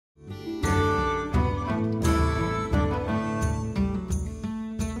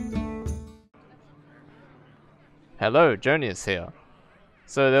Hello, Jonius here.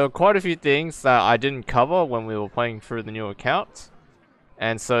 So there were quite a few things that I didn't cover when we were playing through the new account.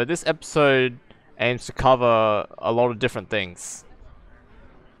 And so this episode aims to cover a lot of different things.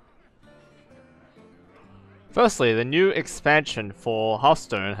 Firstly, the new expansion for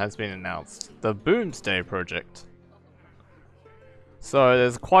Hearthstone has been announced, the Boomsday Project. So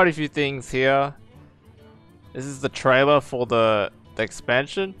there's quite a few things here. This is the trailer for the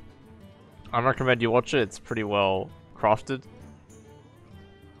expansion. I recommend you watch it, it's pretty well crafted.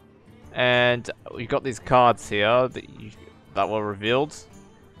 And we got these cards here that were revealed.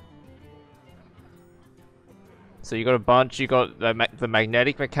 So you got a bunch. You got the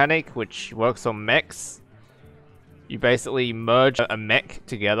magnetic mechanic, which works on mechs. You basically merge a mech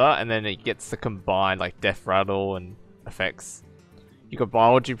together, and then it gets to combine like death rattle and effects. You got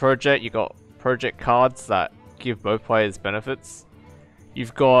biology project. You got project cards that give both players benefits.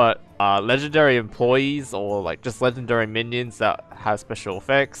 You've got legendary employees or like just legendary minions that have special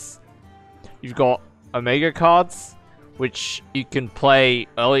effects. You've got Omega cards, which you can play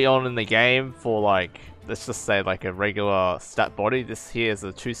early on in the game for like, let's just say like a regular stat body. This here is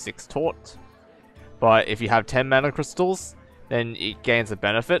a 2/6 taunt. But if you have 10 mana crystals, then it gains a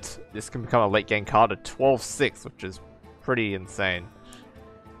benefit. This can become a late game card at 12/6, which is pretty insane.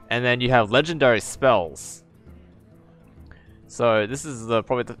 And then you have legendary spells. So this is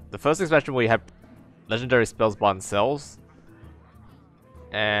probably the first expansion where you have legendary spells by themselves.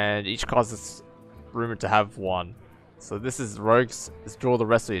 And each card is rumored to have one. So this is rogues draw the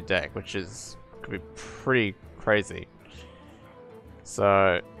rest of your deck, which could be pretty crazy.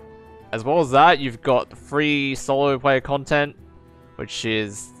 So as well as that, you've got free solo player content, which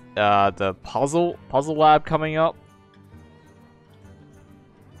is the puzzle lab coming up,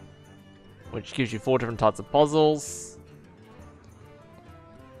 which gives you 4 different types of puzzles.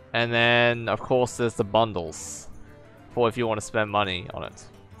 And then, of course, there's the bundles for if you want to spend money on it.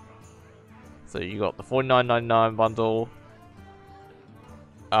 So you got the $49.99 bundle,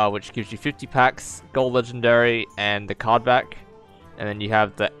 which gives you 50 packs, gold legendary, and the card back. And then you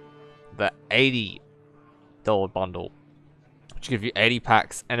have the $80 bundle, which gives you 80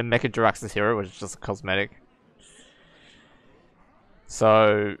 packs and a Mecha Jirax's Hero, which is just a cosmetic.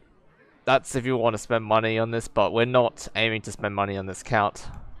 So that's if you want to spend money on this, but we're not aiming to spend money on this count.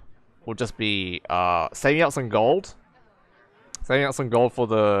 We'll just be saving out some gold. Saving out some gold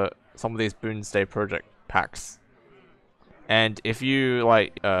for some of these Boomsday Project packs. And if you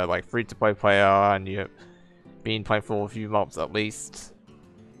like free-to-play player and you've been playing for a few months at least,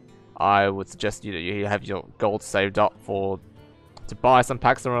 I would suggest you have your gold saved up to buy some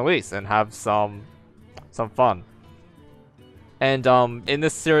packs on release and have some fun. And in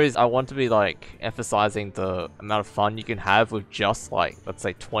this series, I want to be like emphasizing the amount of fun you can have with just like, let's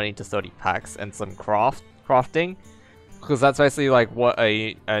say 20 to 30 packs and some crafting, because that's basically like what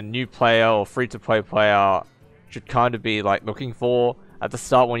a new player or free-to-play player should kind of be like looking for at the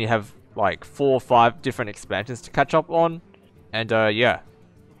start when you have like 4 or 5 different expansions to catch up on. And yeah.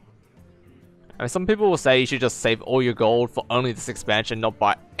 I mean, some people will say you should just save all your gold for only this expansion, not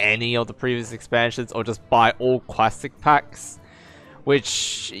buy any of the previous expansions, or just buy all classic packs.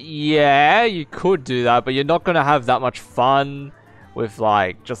 Which, yeah, you could do that, but you're not going to have that much fun with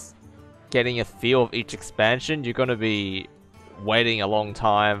like just getting a feel of each expansion. You're going to be waiting a long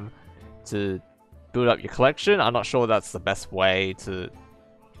time to build up your collection. I'm not sure that's the best way to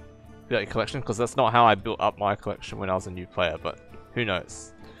build up your collection, because that's not how I built up my collection when I was a new player, but who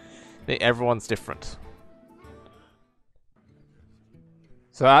knows. I think everyone's different.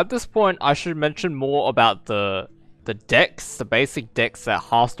 So at this point, I should mention more about the decks, the basic decks that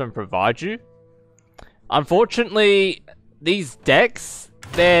Hearthstone provides you. Unfortunately, these decks,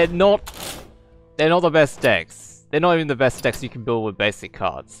 they're not the best decks. They're not even the best decks you can build with basic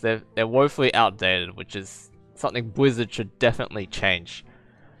cards. They're woefully outdated, which is something Blizzard should definitely change.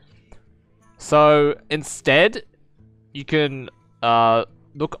 So instead, you can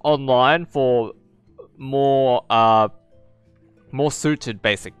look online for more suited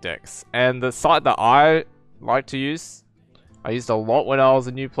basic decks. And the site that I like to use, I used a lot when I was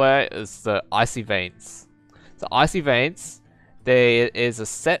a new player, is the Icy Veins. So Icy Veins, there is a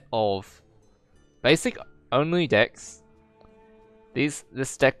set of basic only decks. This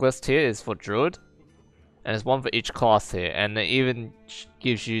deck list here is for Druid, and there's one for each class here, and it even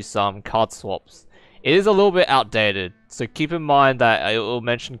gives you some card swaps. It is a little bit outdated, so keep in mind that it will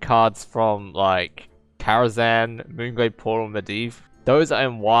mention cards from like Karazhan, Moonglade Portal, Medivh. Those are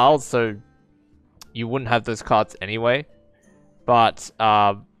in Wild, so you wouldn't have those cards anyway. But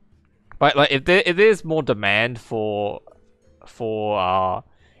like if there's more demand for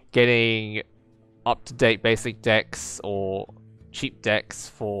getting up-to-date basic decks or cheap decks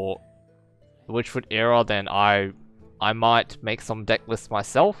for the Witchwood era, then I might make some deck lists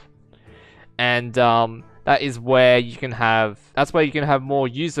myself. And that is where you can have more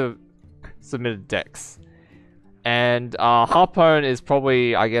user submitted decks. And Hearthpwn is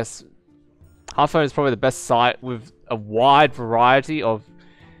probably, I guess, Hearthpwn is probably the best site with a wide variety of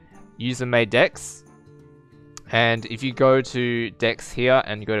user-made decks. And if you go to decks here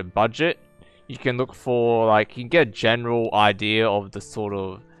and you go to budget, you can look for, like, you can get a general idea of the sort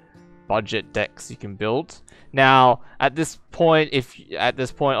of budget decks you can build. Now, at this point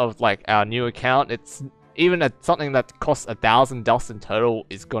of like our new account, it's even something that costs 1,000 dust in total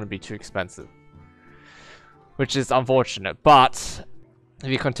is going to be too expensive, which is unfortunate. But if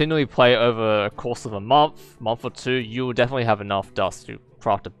you continually play over a course of a month or two, you will definitely have enough dust to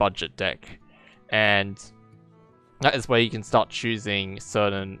craft a budget deck, and that is where you can start choosing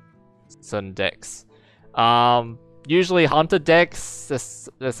certain decks. Usually hunter decks.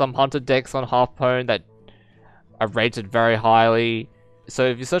 There's some hunter decks on Hearthpwn that are rated very highly. So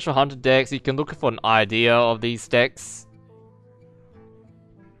if you search for hunter decks, you can look for an idea of these decks.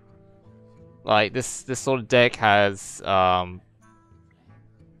 Like this sort of deck has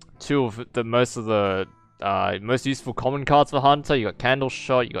two of the most useful common cards for hunter. You got Candle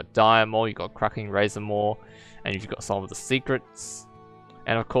Shot, you got Diamond, you got Cracking Razor Maw, and you've got some of the secrets,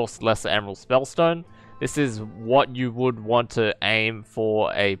 and of course Lesser Emerald Spellstone. This is what you would want to aim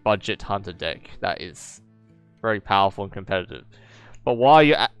for a budget hunter deck that is very powerful and competitive. But while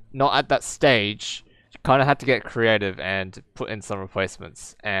you're not at that stage, you kind of have to get creative and put in some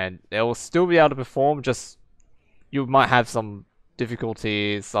replacements, and they will still be able to perform. Just you might have some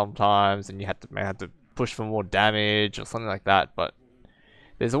difficulties sometimes, and you may have to push for more damage or something like that. But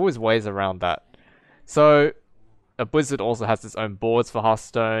there's always ways around that. So a Blizzard also has its own boards for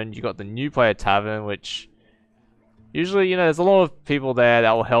Hearthstone. You got the New Player Tavern, which usually, you know, there's a lot of people there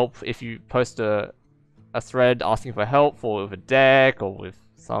that will help if you post a thread asking for help with a deck or with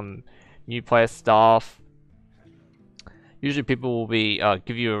some new player stuff. Usually people will be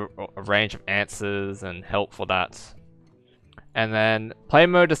give you a range of answers and help for that. And then play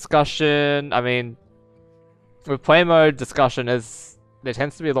mode discussion. I mean, with play mode discussion, there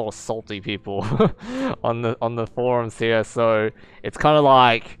tends to be a lot of salty people on the forums here, so it's kind of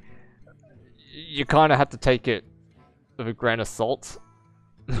like you kind of have to take it with a grain of salt.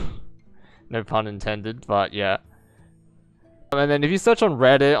 No pun intended, but yeah. And then if you search on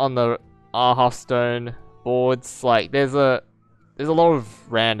Reddit on the Hearthstone boards, like there's a lot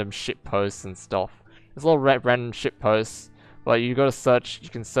of random shit posts and stuff. There's a lot of random shit posts, but you gotta search. You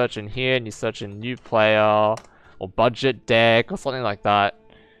can search in here, and you search in new player or budget deck or something like that,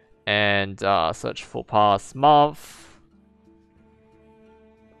 and search for past month.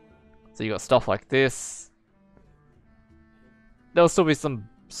 So you got stuff like this. There'll still be some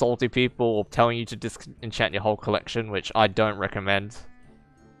salty people telling you to disenchant your whole collection, which I don't recommend.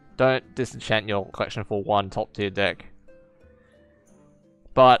 Don't disenchant your collection for one top tier deck.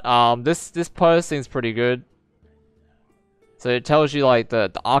 But this post seems pretty good. So it tells you like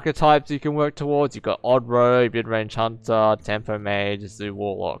the archetypes you can work towards. You've got Odd Rogue, Mid-Range Hunter, Tempo Mage, Zoo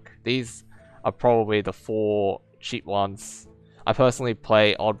Warlock. These are probably the 4 cheap ones. I personally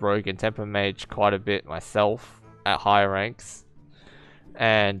play Odd Rogue and Tempo Mage quite a bit myself at higher ranks.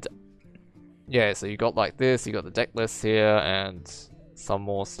 And yeah, so you got like this, you got the deck lists here, and some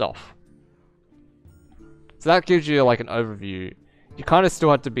more stuff. So that gives you like an overview. You kind of still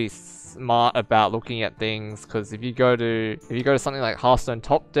have to be smart about looking at things, because if you go to something like Hearthstone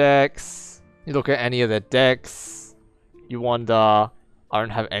top decks, you look at any of their decks, you wonder, I don't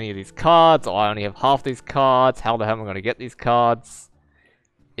have any of these cards, or I only have half these cards, how the hell am I going to get these cards?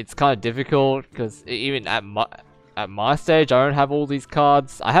 It's kind of difficult, because even at my stage, I don't have all these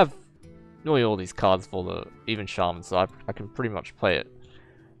cards. I have nearly all these cards for the even shaman, so I can pretty much play it.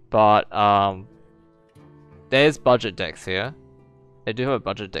 But there's budget decks here. They do have a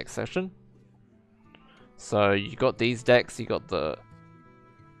budget deck section. So you got these decks. You got the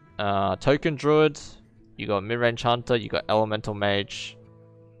Token Druid. You got Mid-Range Hunter. You got Elemental Mage,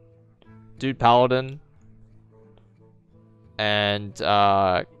 Dude Paladin, and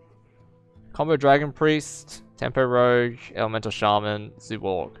Combo Dragon Priest, Tempo Rogue, Elemental Shaman, Zoo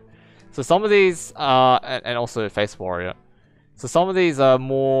Warlock. So some of these and also Face Warrior. So some of these are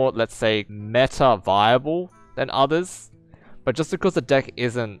more, let's say, meta viable than others. But just because the deck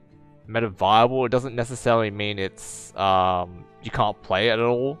isn't meta viable, it doesn't necessarily mean it's you can't play it at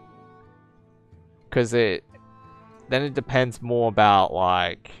all. Because then it depends more about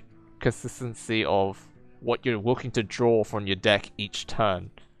like consistency of what you're looking to draw from your deck each turn.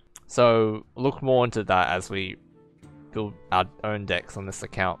 So look more into that as we build our own decks on this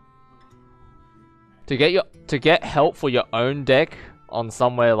account. To get help for your own deck on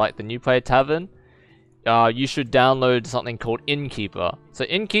somewhere like the New Player Tavern, you should download something called Innkeeper. So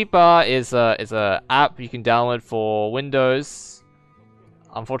Innkeeper is a app you can download for Windows.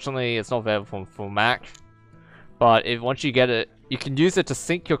 Unfortunately, it's not available for Mac. But once you get it, you can use it to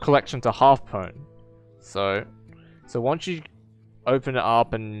sync your collection to Hearthpwn. So once you open it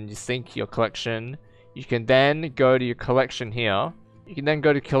up and you sync your collection, you can then go to your collection here. You can then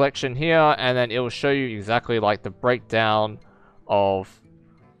go to collection here, and then it will show you exactly like the breakdown of...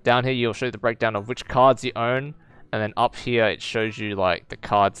 Down here you'll show the breakdown of which cards you own, and then up here it shows you like the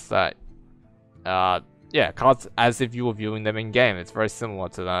cards that... yeah, cards as if you were viewing them in game. It's very similar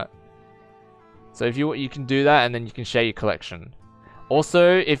to that. So if you can do that, and then you can share your collection.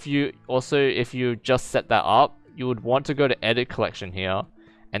 Also, if you just set that up, you would want to go to edit collection here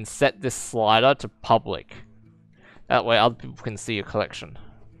and set this slider to public. That way other people can see your collection.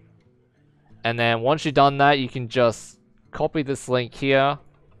 And then once you've done that, you can just copy this link here.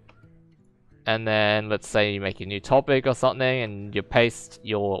 And then let's say you make a new topic or something and you paste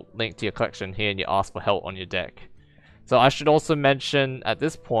your link to your collection here and you ask for help on your deck. So I should also mention at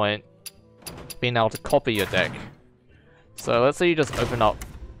this point, being able to copy your deck. So let's say you just open up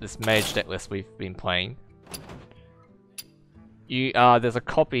this mage deck list we've been playing. There's a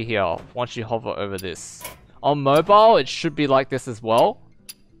copy here once you hover over this. On mobile, it should be like this as well.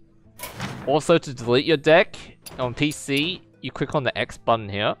 Also, to delete your deck on PC, you click on the X button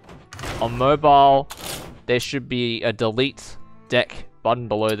here. On mobile, there should be a delete deck button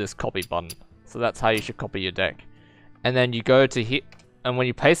below this copy button. So that's how you should copy your deck. And then you go to here, and when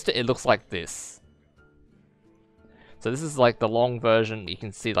you paste it, it looks like this. So this is like the long version. You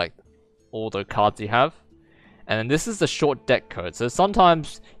can see like all the cards you have. And then this is the short deck code. So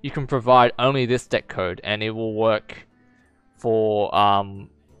sometimes you can provide only this deck code and it will work for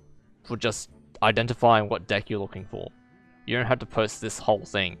just identifying what deck you're looking for. You don't have to post this whole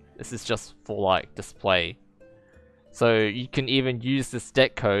thing. This is just for like display. So you can even use this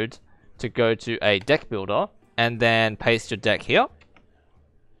deck code to go to a deck builder and then paste your deck here.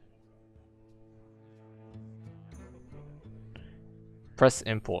 Press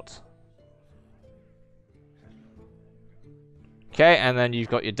import. Okay, and then you've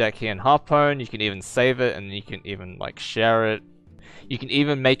got your deck here in Hearthpwn. You can even save it, and you can even like share it. You can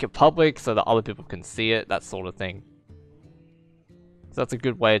even make it public so that other people can see it, that sort of thing. So that's a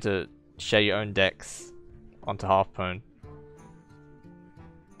good way to share your own decks onto Hearthpwn.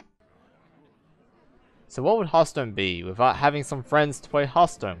 So what would Hearthstone be without having some friends to play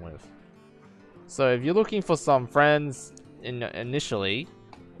Hearthstone with? So if you're looking for some friends initially,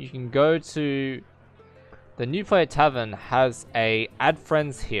 you can go to... The New Player Tavern has a add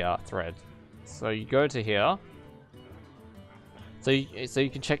friends here thread. So you go to here. So you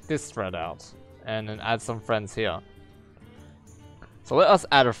can check this thread out and then add some friends here. So let us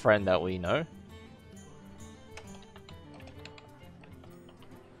add a friend that we know.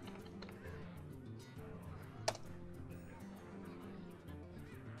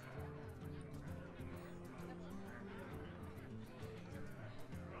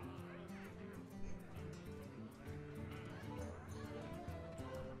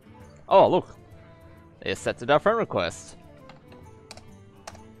 Oh, look. They accepted our friend request.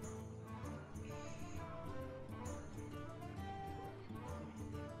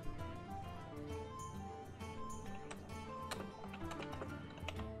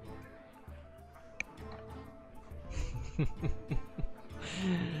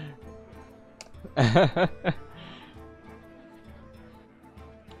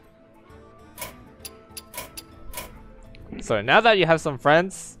 So now that you have some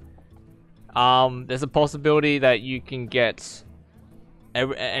friends, there's a possibility that you can get...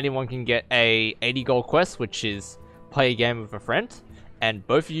 anyone can get a 80 gold quest, which is play a game with a friend, and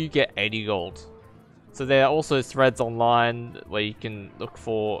both of you get 80 gold. So there are also threads online where you can look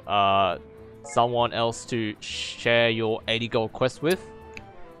for someone else to share your 80 gold quest with,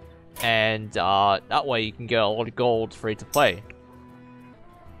 and that way you can get a lot of gold free to play.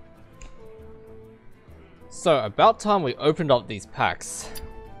 So about time we opened up these packs.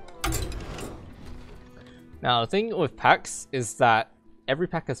 Now the thing with packs is that every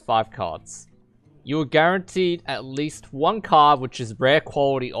pack has 5 cards. You are guaranteed at least 1 card which is rare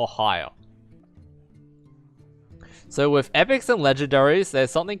quality or higher. So with epics and legendaries,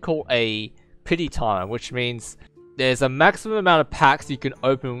 there's something called a pity time, which means there's a maximum amount of packs you can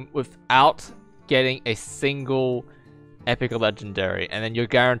open without getting a single epic or legendary, and then you're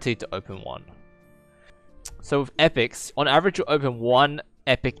guaranteed to open one. So with epics, on average you'll open 1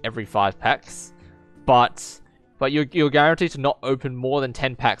 epic every 5 packs, but you're guaranteed to not open more than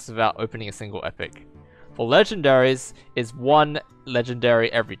 10 packs without opening a single epic. For legendaries, is 1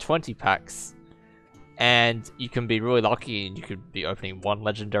 legendary every 20 packs, and you can be really lucky and you could be opening 1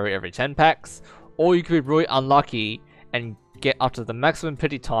 legendary every 10 packs, or you could be really unlucky and get up to the maximum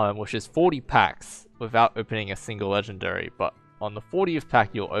pity time, which is 40 packs, without opening a single legendary, but on the 40th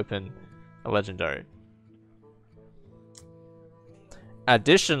pack you'll open a legendary.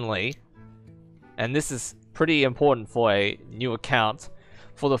 Additionally, and this is pretty important for a new account,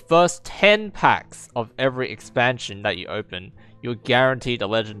 for the first 10 packs of every expansion that you open, you're guaranteed a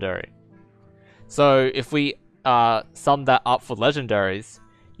legendary. So if we sum that up for legendaries,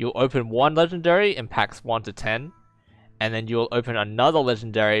 you'll open 1 legendary in packs 1 to 10, and then you'll open another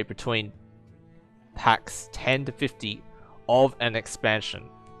legendary between packs 10 to 50 of an expansion.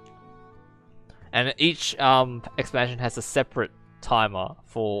 And each expansion has a separate timer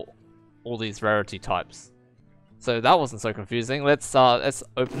for all these rarity types. So that wasn't so confusing. Let's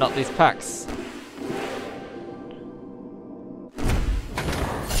open up these packs.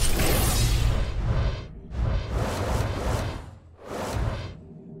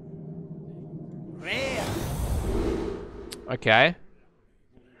 Okay.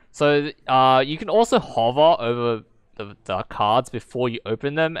 So you can also hover over the cards before you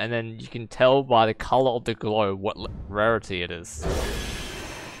open them, and then you can tell by the color of the glow what rarity it is.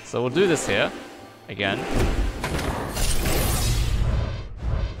 So we'll do this here again.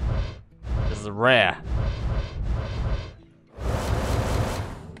 This is rare.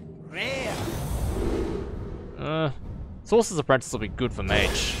 Sorcerer's Apprentice will be good for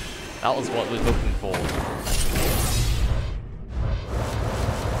mage. That was what we're looking for.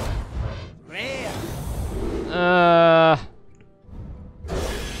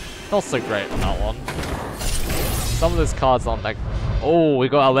 Not so great on that one. Some of those cards aren't that... Oh, we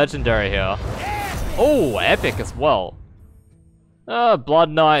got a legendary here. Oh, epic as well. Blood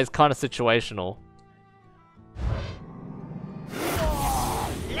Knight is kind of situational.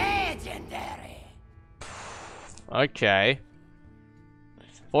 Legendary. Okay.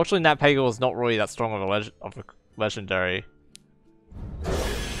 Fortunately, Nat Pagan was not really that strong of a legendary.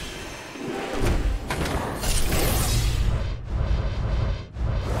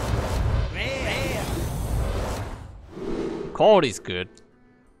 Quality's good.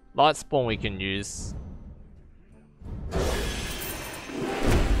 Light Spawn we can use.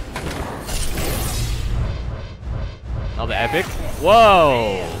 Another epic.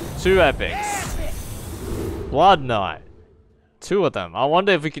 Whoa! 2 epics. Blood Knight. 2 of them. I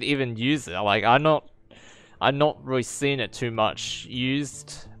wonder if we could even use it. Like, I'm not really seeing it too much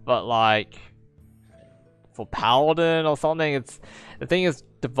used, but like for Paladin or something, it's the thing is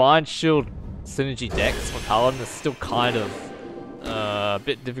Divine Shield synergy decks for Paladin is still kind of a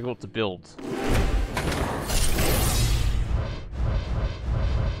bit difficult to build.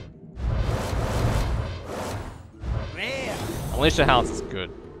 Alicia Hounds is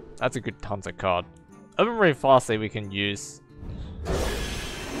good. That's a good hunter card. Open Marine Farseer we can use.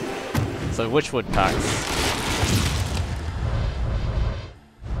 So Witchwood packs.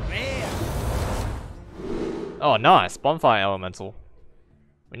 Oh nice, Bonfire Elemental.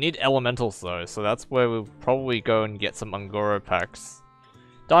 We need elementals though, so that's where we'll probably go and get some Ungoro packs.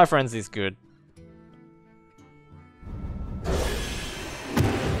 Die Frenzy's good.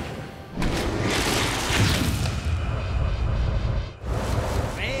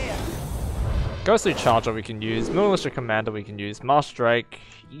 Ghostly Charger we can use, Militia Commander we can use, Marsh Drake,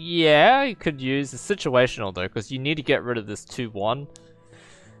 yeah, you could use. It's situational though, because you need to get rid of this 2-1.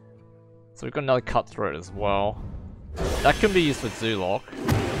 So we've got another Cutthroat as well. That can be used with Zoolock.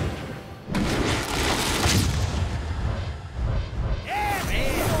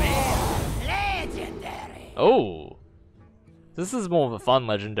 Oh! This is more of a fun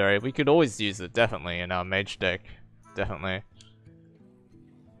legendary. We could always use it, definitely, in our mage deck. Definitely.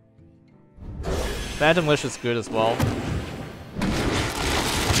 Phantom Lish is good as well.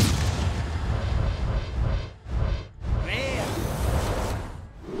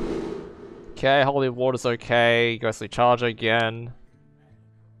 Okay, Holy Water's okay. Ghostly Charger again.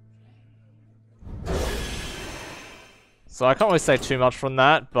 So I can't really say too much from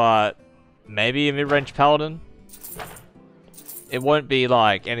that, but maybe a mid-range Paladin. It won't be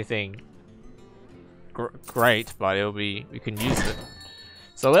like anything great, but it'll be, we can use it.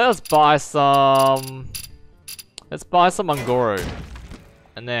 So let's buy some Ungoro.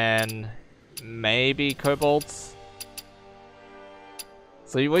 And then maybe Kobolds.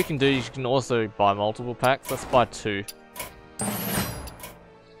 So what you can do, you can also buy multiple packs. Let's buy 2.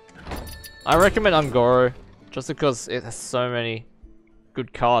 I recommend Ungoro, just because it has so many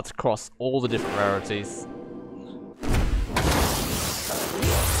good cards across all the different rarities.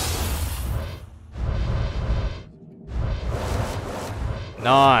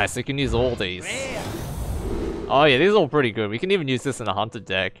 Nice, we can use all these. Oh yeah, these are all pretty good. We can even use this in a hunter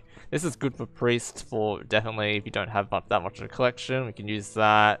deck. This is good for priest, for definitely if you don't have that much in a collection, we can use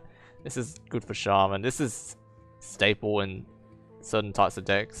that. This is good for shaman. This is staple in certain types of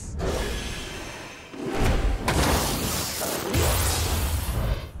decks.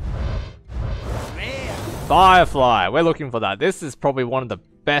 Firefly, we're looking for that. This is probably one of the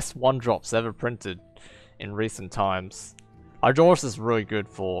best one-drops ever printed in recent times. Hydraulis is really good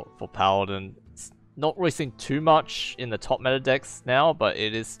for Paladin. It's not really seen too much in the top meta decks now, but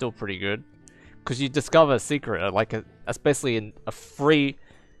it is still pretty good. Because you discover a secret, that's basically a free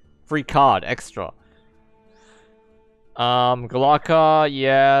card extra. Galaka,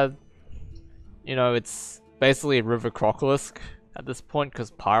 yeah. You know, it's basically a River Crocolisk at this point,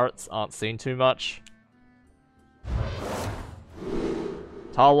 because pirates aren't seen too much.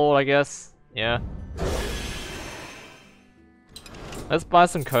 Tarlord, I guess. Yeah. Let's buy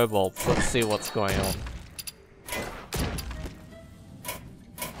some kobolds. Let's see what's going on.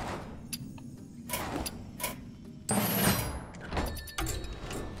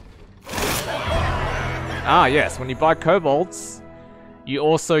 Ah, yes. When you buy kobolds, you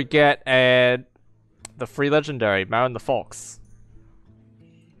also get the free legendary, Marin the Fox.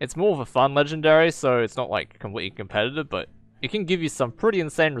 It's more of a fun legendary, so it's not like completely competitive, but it can give you some pretty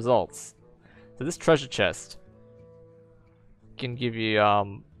insane results. So this treasure chest can give you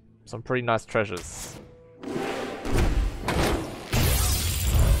some pretty nice treasures.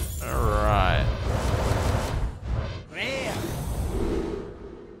 Alright.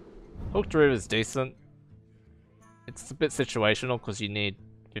 Hooked River is decent. It's a bit situational because you need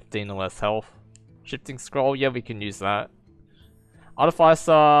 15 or less health. Shifting Scroll, yeah, we can use that.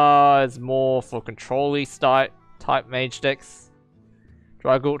 Artificer is more for control-y type mage decks.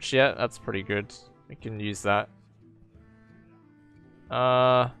 Drygulch, yeah, that's pretty good. We can use that.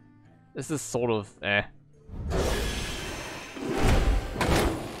 This is sort of eh.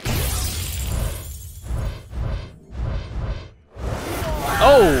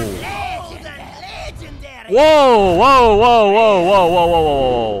 Oh! Whoa! Whoa! Whoa! Whoa! Whoa! Whoa! Whoa!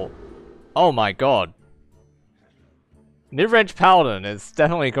 Whoa! Oh my god! Mid-range Paladin is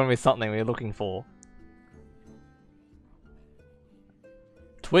definitely going to be something we're looking for.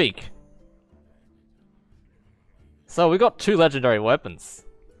 Tweak. So we got 2 legendary weapons.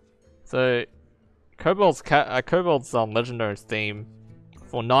 So Kobold's legendary theme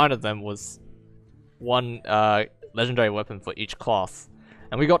for 9 of them was 1 legendary weapon for each class,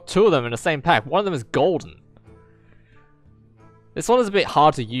 and we got 2 of them in the same pack. One of them is golden. This one is a bit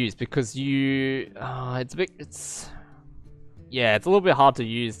hard to use because it's a little bit hard to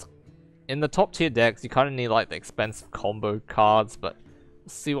use. In the top tier decks, you kind of need like the expensive combo cards, but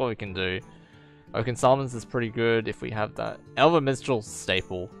let's see what we can do. Oaken Summons is pretty good if we have that. Elven Minstrel's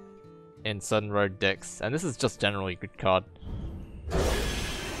staple in certain road decks, and this is just generally a good card.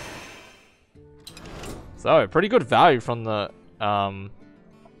 So, pretty good value from the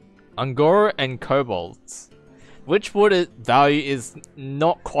Angora and Kobolds. Witchwood value is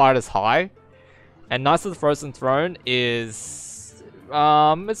not quite as high, and Knights of the Frozen Throne is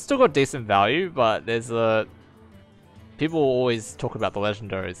it's still got decent value, but there's people always talk about the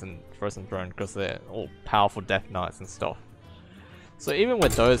legendaries in Frozen Throne because they're all powerful Death Knights and stuff. So even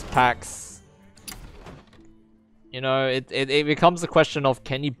with those packs, you know, it becomes a question of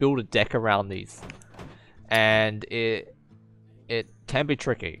can you build a deck around these, and it can be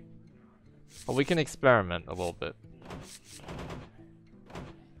tricky, but we can experiment a little bit.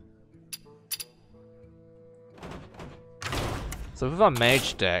 So with our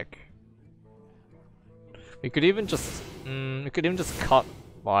mage deck, we could even just cut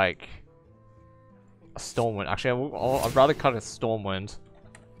like a Stormwind. Actually, I'd rather cut a Stormwind.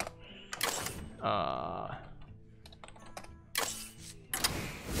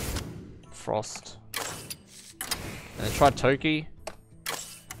 Frost, and then try Toki.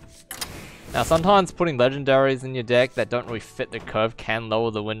 Now sometimes putting legendaries in your deck that don't really fit the curve can lower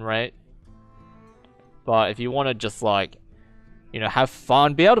the win rate, but if you want to just like, you know, have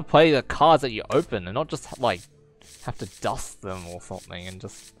fun, be able to play the cards that you open and not just like have to dust them or something and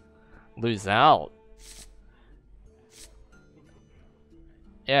just lose out.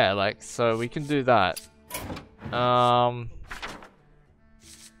 Yeah, like, so we can do that.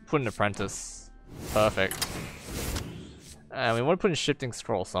 Put an Apprentice. Perfect. And we want to put a Shifting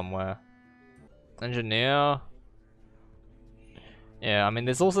Scroll somewhere. Engineer. Yeah, I mean,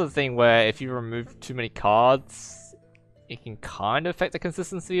 there's also the thing where if you remove too many cards, it can kind of affect the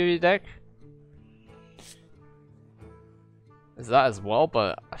consistency of your deck. Is that as well,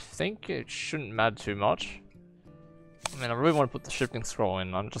 but I think it shouldn't matter too much. I mean, I really want to put the shifting scroll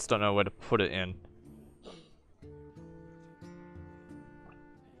in, I just don't know where to put it in.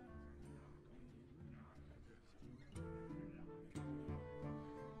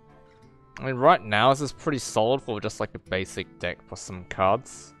 I mean, right now this is pretty solid for just like a basic deck for some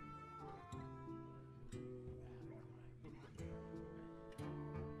cards.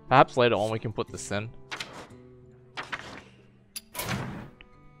 Perhaps later on we can put this in.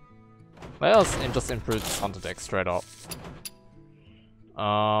 Let us just improve this hunter deck straight up.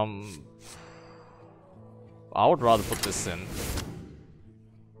 I would rather put this in.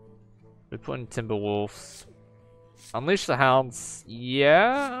 We put in Timberwolves. Unleash the Hounds,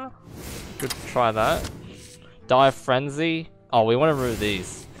 yeah. Good to try that. Dire Frenzy. Oh, we want to remove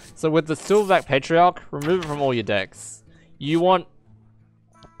these. So with the Silverback Patriarch, remove it from all your decks. You want,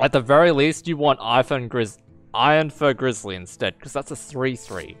 at the very least, you want Ironfur Grizzly instead, because that's a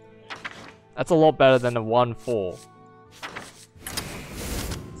 3/3. That's a lot better than a 1/4.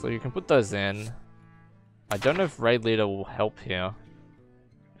 So you can put those in. I don't know if Raid Leader will help here.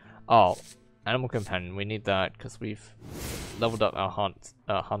 Oh, Animal Companion. We need that because we've leveled up our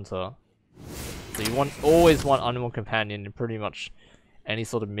Hunter. So you always want Animal Companion in pretty much any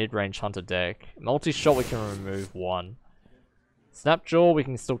sort of mid-range Hunter deck. Multi-Shot we can remove one. Snapjaw we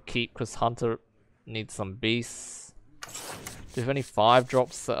can still keep because Hunter needs some beasts. Do you have any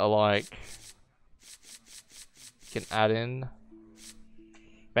 5-drops that are like... can add in?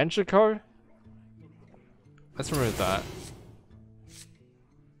 Venture Co? Let's remove that.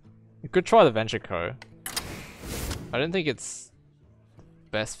 You could try the Venture Co. I don't think it's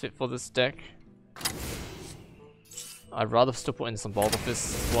best fit for this deck. I'd rather still put in some Boulder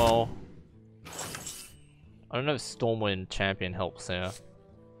Fists as well. I don't know if Stormwind Champion helps here.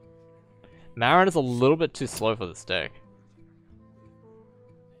 Marin is a little bit too slow for this deck.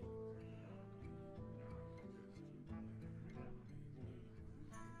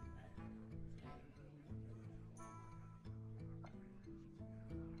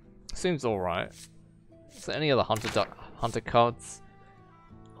 Seems alright. Is there any other hunter cards?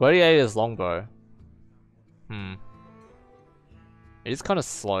 Gladiator's Longbow. It is kind of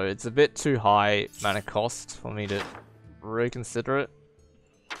slow. It's a bit too high mana cost for me to reconsider it.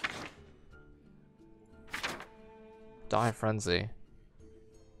 Dire Frenzy.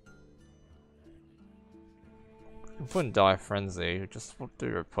 I can put in Dire Frenzy. Just what do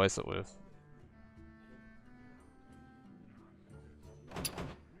we replace it with?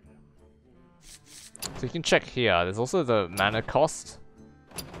 So you can check here. There's also the mana cost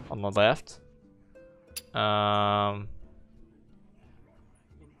on the left.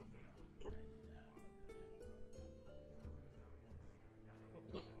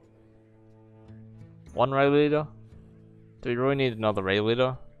 One Ray Leader? Do we really need another Ray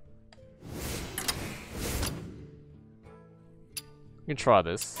Leader? We can try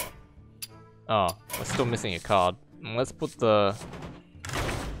this. Oh, we're still missing a card. Let's put the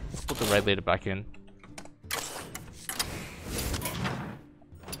Ray Leader back in.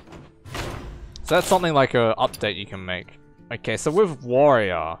 So that's something like a update you can make. Okay, so with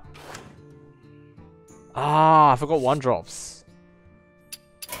Warrior. Ah, I forgot 1-drops.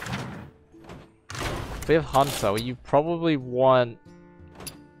 If we have Hunter, you probably want...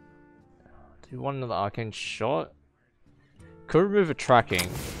 Do you want another Arcane Shot? Could remove a Tracking.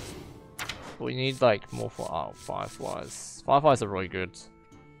 But we need like more for Fireflies. Fireflies are really good.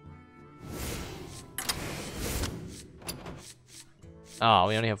 Ah,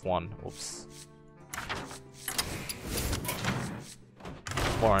 we only have one. Oops.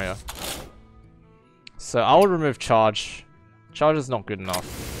 Warrior. So I would remove Charge. Charge is not good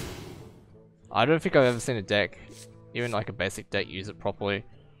enough. I don't think I've ever seen a deck, even like a basic deck, use it properly.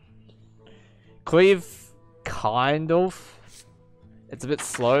 Cleave, kind of. It's a bit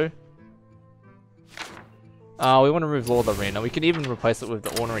slow. We want to remove Lord of the Arena. We could even replace it with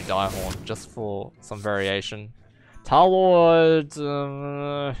the Ordinary Direhorn, just for some variation. Tarlord...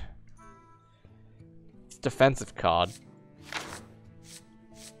 it's a defensive card.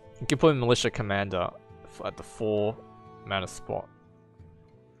 You can put in Militia Commander at the 4 mana spot.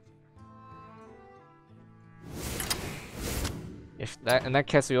 In that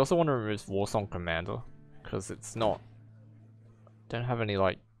case, we also want to remove Warsong Commander, because it's not... Don't have any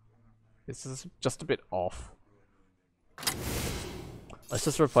like... This is just a bit off. Let's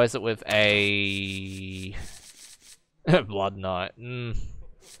just replace it with a... Blood Knight.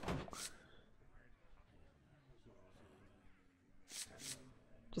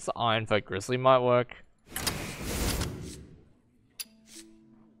 Just the Ironfur Grizzly might work.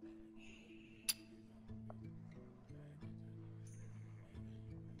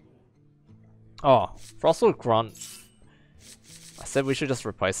 Oh, Frostwood Grunt. I said we should just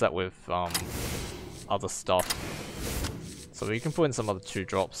replace that with other stuff. So we can put in some other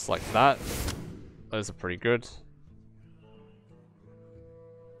 2-drops like that. Those are pretty good.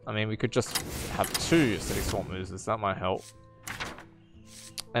 I mean, we could just have 2 Acidic Swamp Oozes, that might help.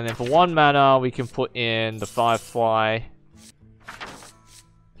 And then for 1 mana, we can put in the Firefly.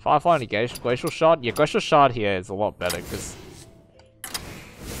 Firefly and a Glacial Shard? Yeah, Glacial Shard here is a lot better, because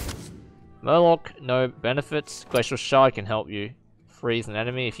Murloc, no benefits. Glacial Shard can help you freeze an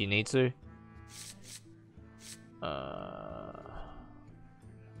enemy if you need to.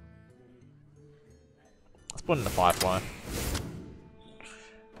 Let's put in the Firefly.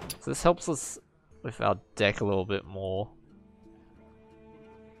 So this helps us with our deck a little bit more.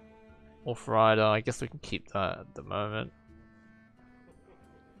 Wolf Rider, I guess we can keep that at the moment.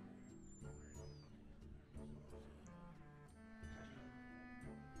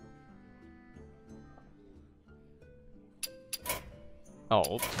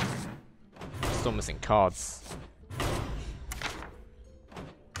 Oh, oops. Still missing cards.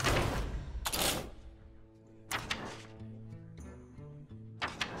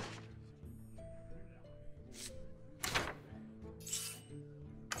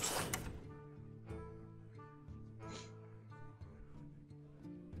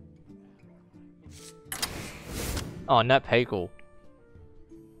 Oh, Nat Pagel.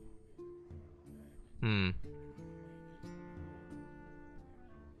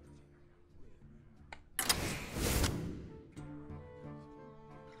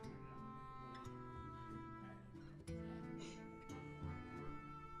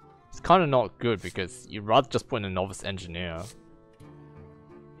 It's kind of not good because you'd rather just put in a Novice Engineer.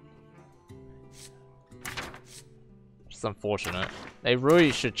 Which is unfortunate. They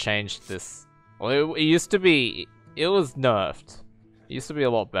really should change this. Well, it used to be... It was nerfed. It used to be a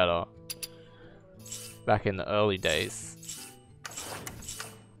lot better. Back in the early days.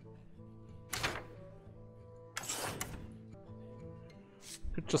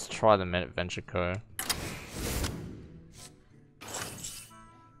 Could just try the Adventure Co.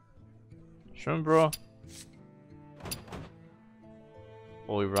 Shumbra.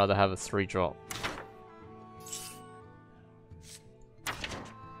 Or we'd rather have a 3-drop.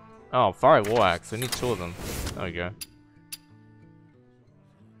 Oh, Fiery War Axe. We need 2 of them. There we go.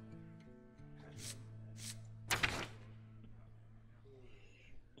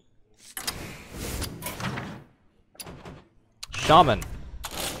 Shaman.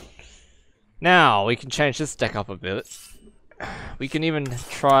 Now, we can change this deck up a bit. We can even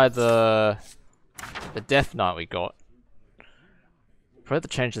try the Death Knight we got. Probably have to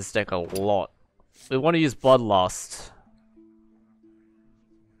change this deck a lot. We want to use Bloodlust.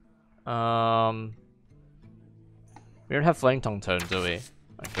 We don't have Flame Tongue Totem, do we?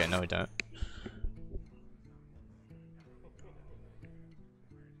 Okay, no we don't.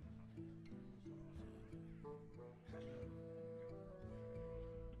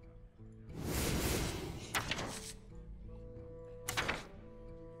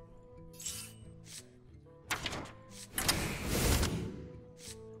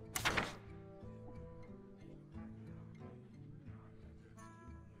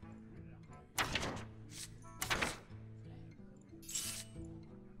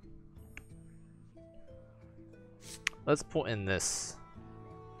 Let's put in this.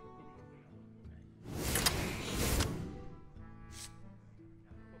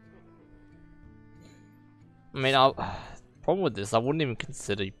 I mean, problem with this, I wouldn't even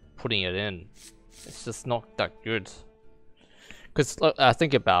consider putting it in. It's just not that good. Because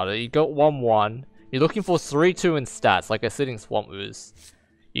think about it, you got 1/1. You're looking for 3/2 in stats, like a Sitting Swamp Ooze.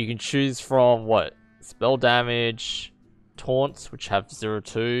 You can choose from what? Spell damage, taunts, which have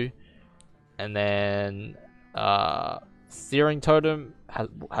 0/2, and then Searing Totem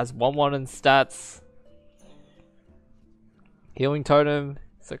has 1/1 in stats. Healing Totem,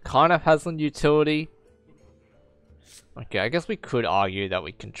 so it kind of has some utility. Okay, I guess we could argue that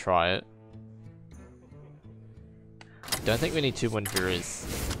we can try it. I don't think we need 2 Wind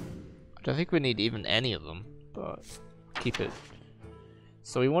Furies. I don't think we need even any of them, but keep it.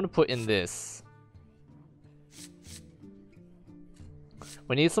 So we want to put in this.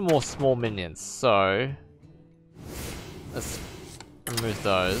 We need some more small minions, so let's remove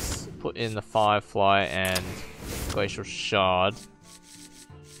those. Put in the Firefly and Glacial Shard.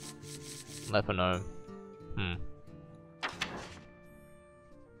 Leponome.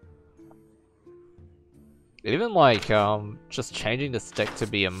 Even like just changing this deck to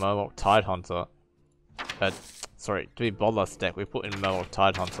be a Murloc Tidehunter. Sorry, to be Bloodlust deck, we put in Murloc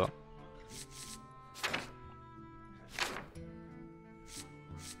Tidehunter.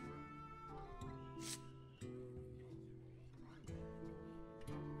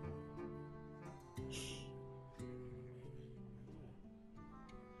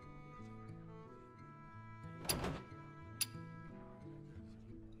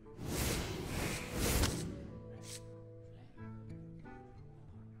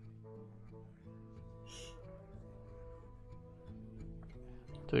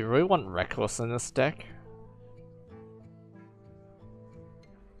 Do we really want Reckless in this deck?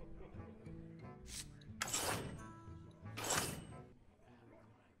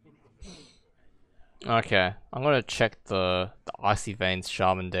 Okay, I'm gonna check the Icy Veins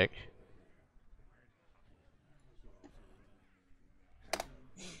Shaman deck.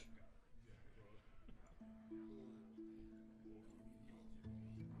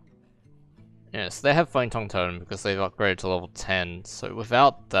 Yes, they have Flame Tongue Totem because they've upgraded to level 10, so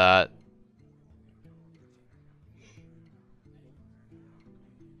without that...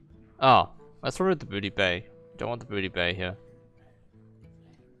 Oh, let's remove the Booty Bay. Don't want the Booty Bay here.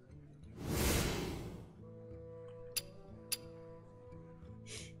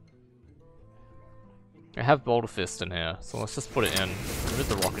 I have Boulder Fist in here, so let's just put it in. Remove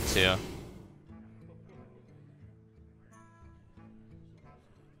the Rocketeer.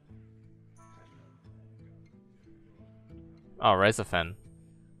 Oh, Razorfen.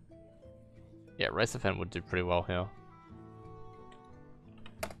 Yeah, Razorfen would do pretty well here.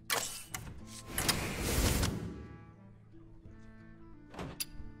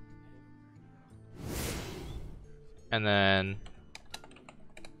 And then...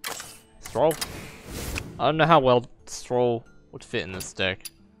 Stroll. I don't know how well Stroll would fit in this deck.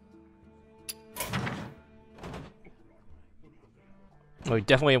 We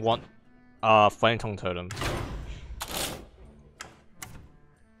definitely want Flame Tongue Totem.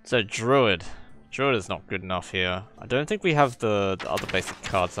 So Druid. Druid is not good enough here. I don't think we have the other basic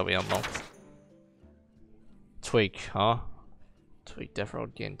cards that we unlocked. Tweak, huh? Tweak Death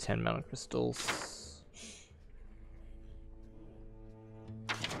Rod, gain 10 mana crystals.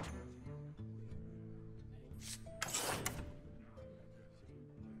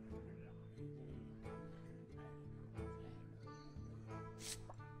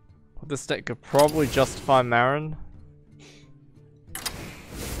 This deck could probably justify Marin.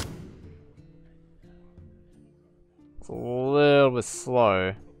 It's a little bit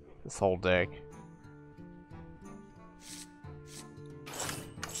slow, this whole deck.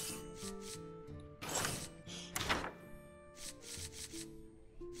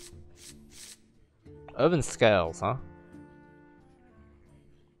 Urban Scales, huh?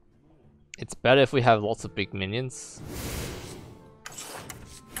 It's better if we have lots of big minions.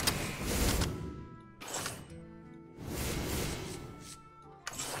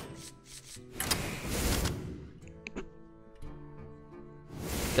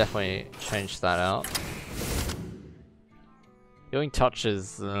 Definitely change that out. Healing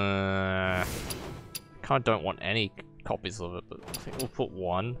Touches, kinda don't want any copies of it, but I think we'll put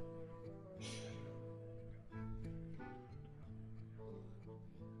one.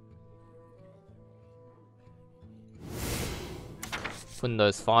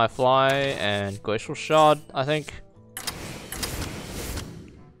 Windows Firefly and Glacial Shard, I think.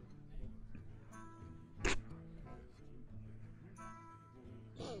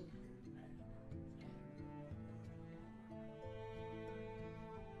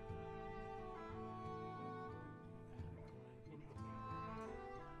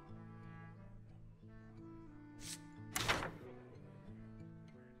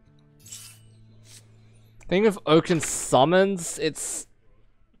 Thing of Oaken Summons, it's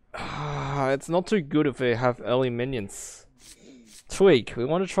not too good if they have early minions. Tweak, we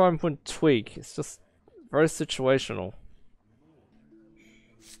want to try and put Tweak, it's just very situational.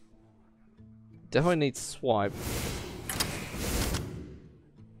 Definitely needs Swipe.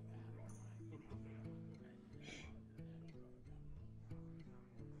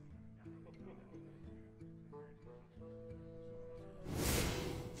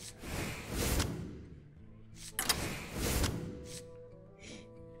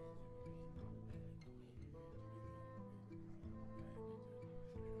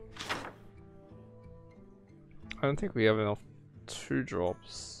 I don't think we have enough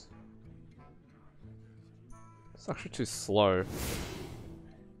 2-drops. It's actually too slow.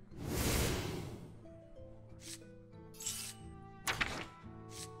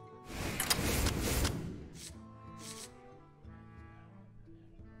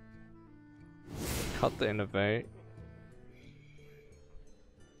 Cut the Innovate.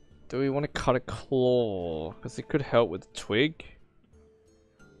 Do we want to cut a Claw? Because it could help with Twig.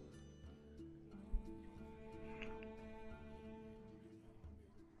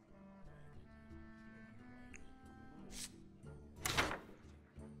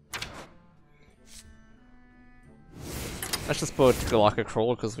 Let's just put it like a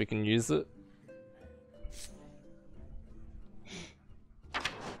Crawler because we can use it.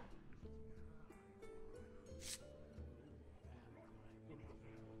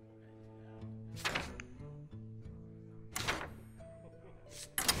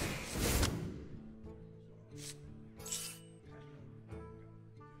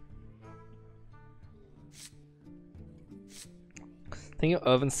 think of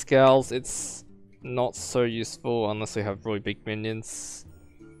urban scales, it's not so useful unless we have really big minions.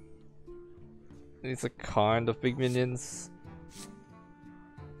 These are kind of big minions.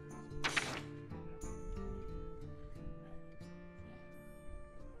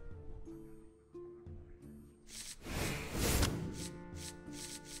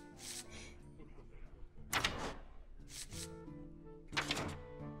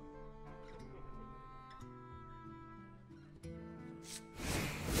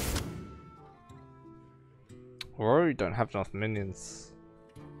 We already don't have enough minions.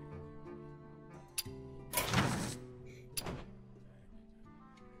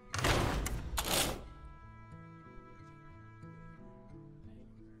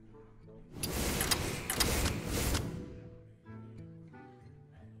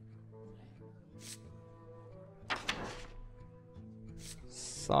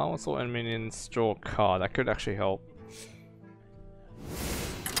 Silence all enemy minions, draw a card. That could actually help.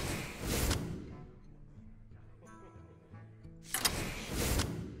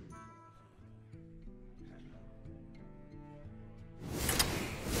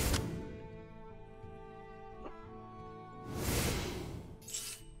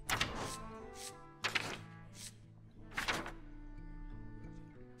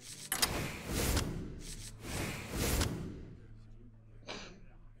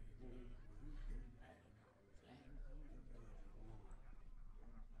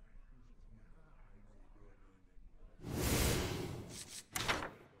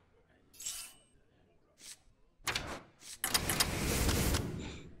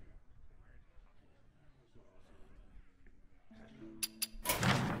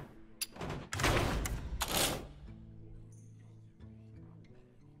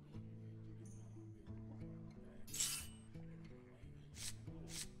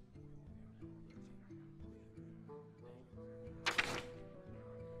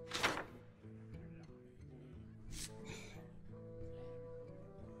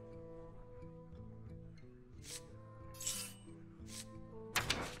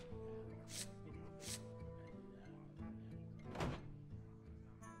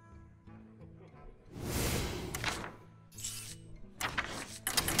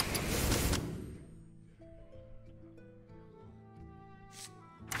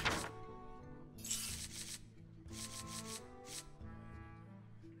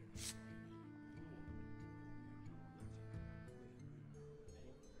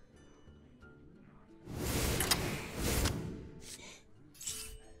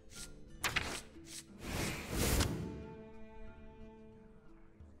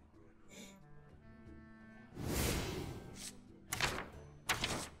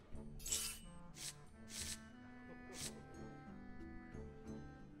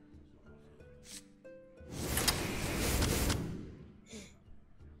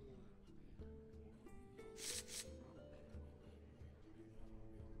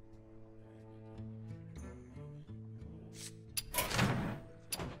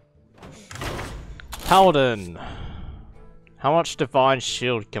 Paladin! How much Divine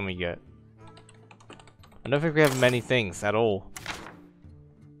Shield can we get? I don't think we have many things at all.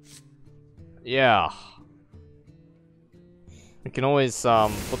 Yeah. We can always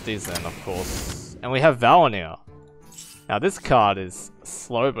put these in, of course. And we have Valinir. Now this card is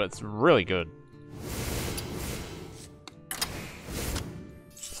slow, but it's really good.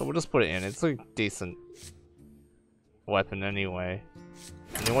 So we'll just put it in. It's a decent weapon anyway.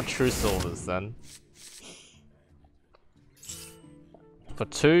 And you want true silvers then. For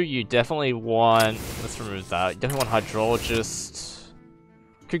 2, you definitely want... Let's remove that. You definitely want Hydrologist.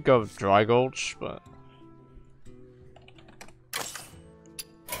 Could go with Dry Gulch, but...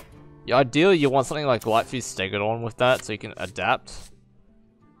 Yeah, ideally you want something like Lightfuse Stegodon with that, so you can adapt.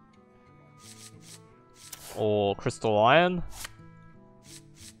 Or Crystal Iron.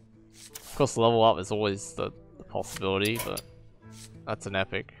 Of course, level up is always the possibility, but... That's an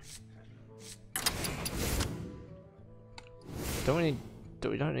epic.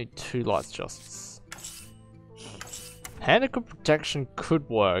 We don't need 2 Lights Justice. Hand of Good Protection could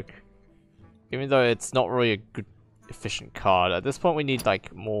work, even though it's not really a good, efficient card. At this point, we need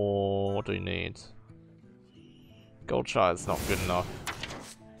like more. What do we need? Gold Shard is not good enough.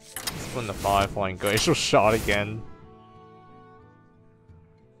 Let's win the Firefly and Glacial Shard again.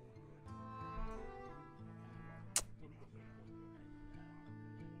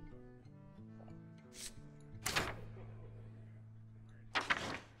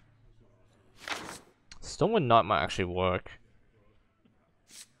 Stormwind Knight might actually work.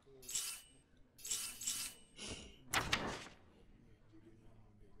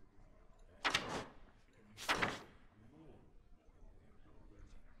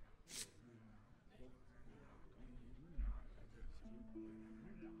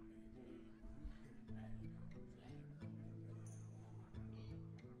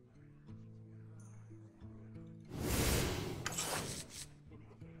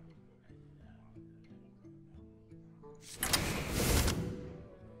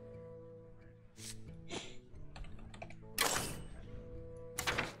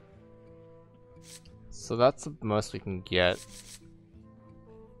 So that's the most we can get.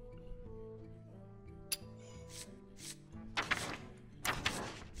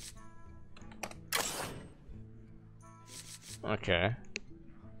 Okay.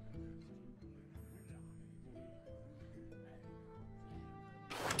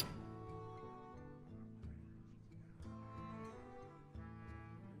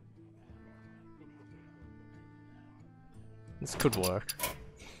 This could work.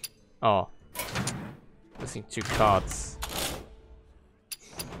 Oh. Missing 2 cards.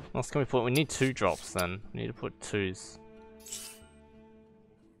 What else can we put? We need 2 drops then. We need to put 2s.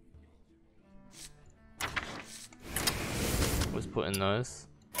 Let's put in those.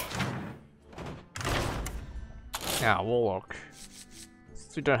 Ah, Warlock.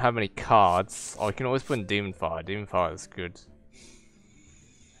 Since we don't have any cards, oh, we can always put in Demon Fire. Demon Fire is good.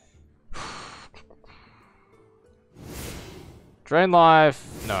 Drain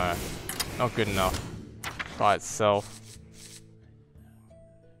Life, no, not good enough by itself.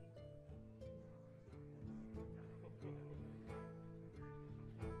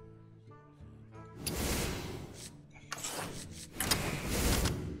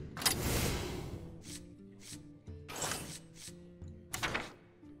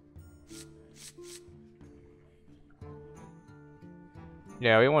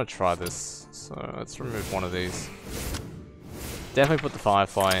 Yeah, we want to try this, so let's remove one of these. Definitely put the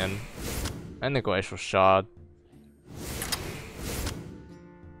Firefly in, and the Glacial Shard.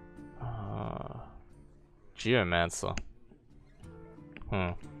 Geomancer.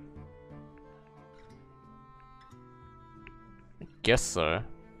 I guess so.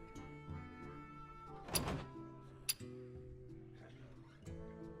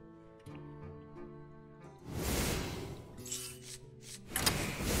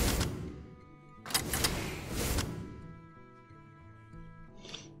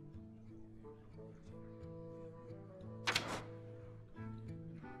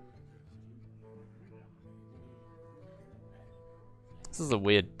 This is a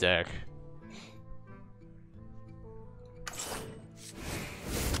weird deck.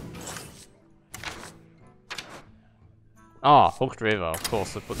 Ah, Hooked River, of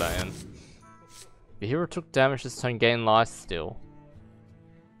course, I put that in. The hero took damage this turn, gained life steal.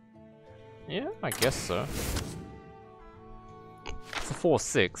 Yeah, I guess so. It's a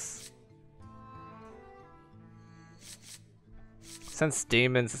 4/6. Since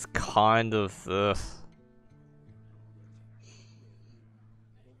demons is kind of ugh.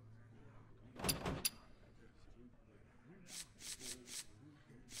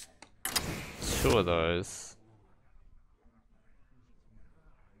 Two of those.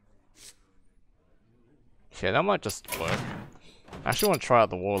 Okay, that might just work. I actually want to try out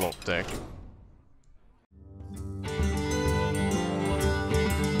the Warlock deck.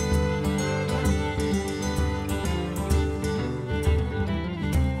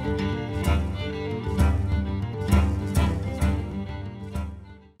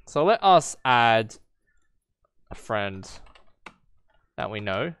 So let us add a friend that we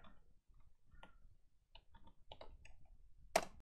know.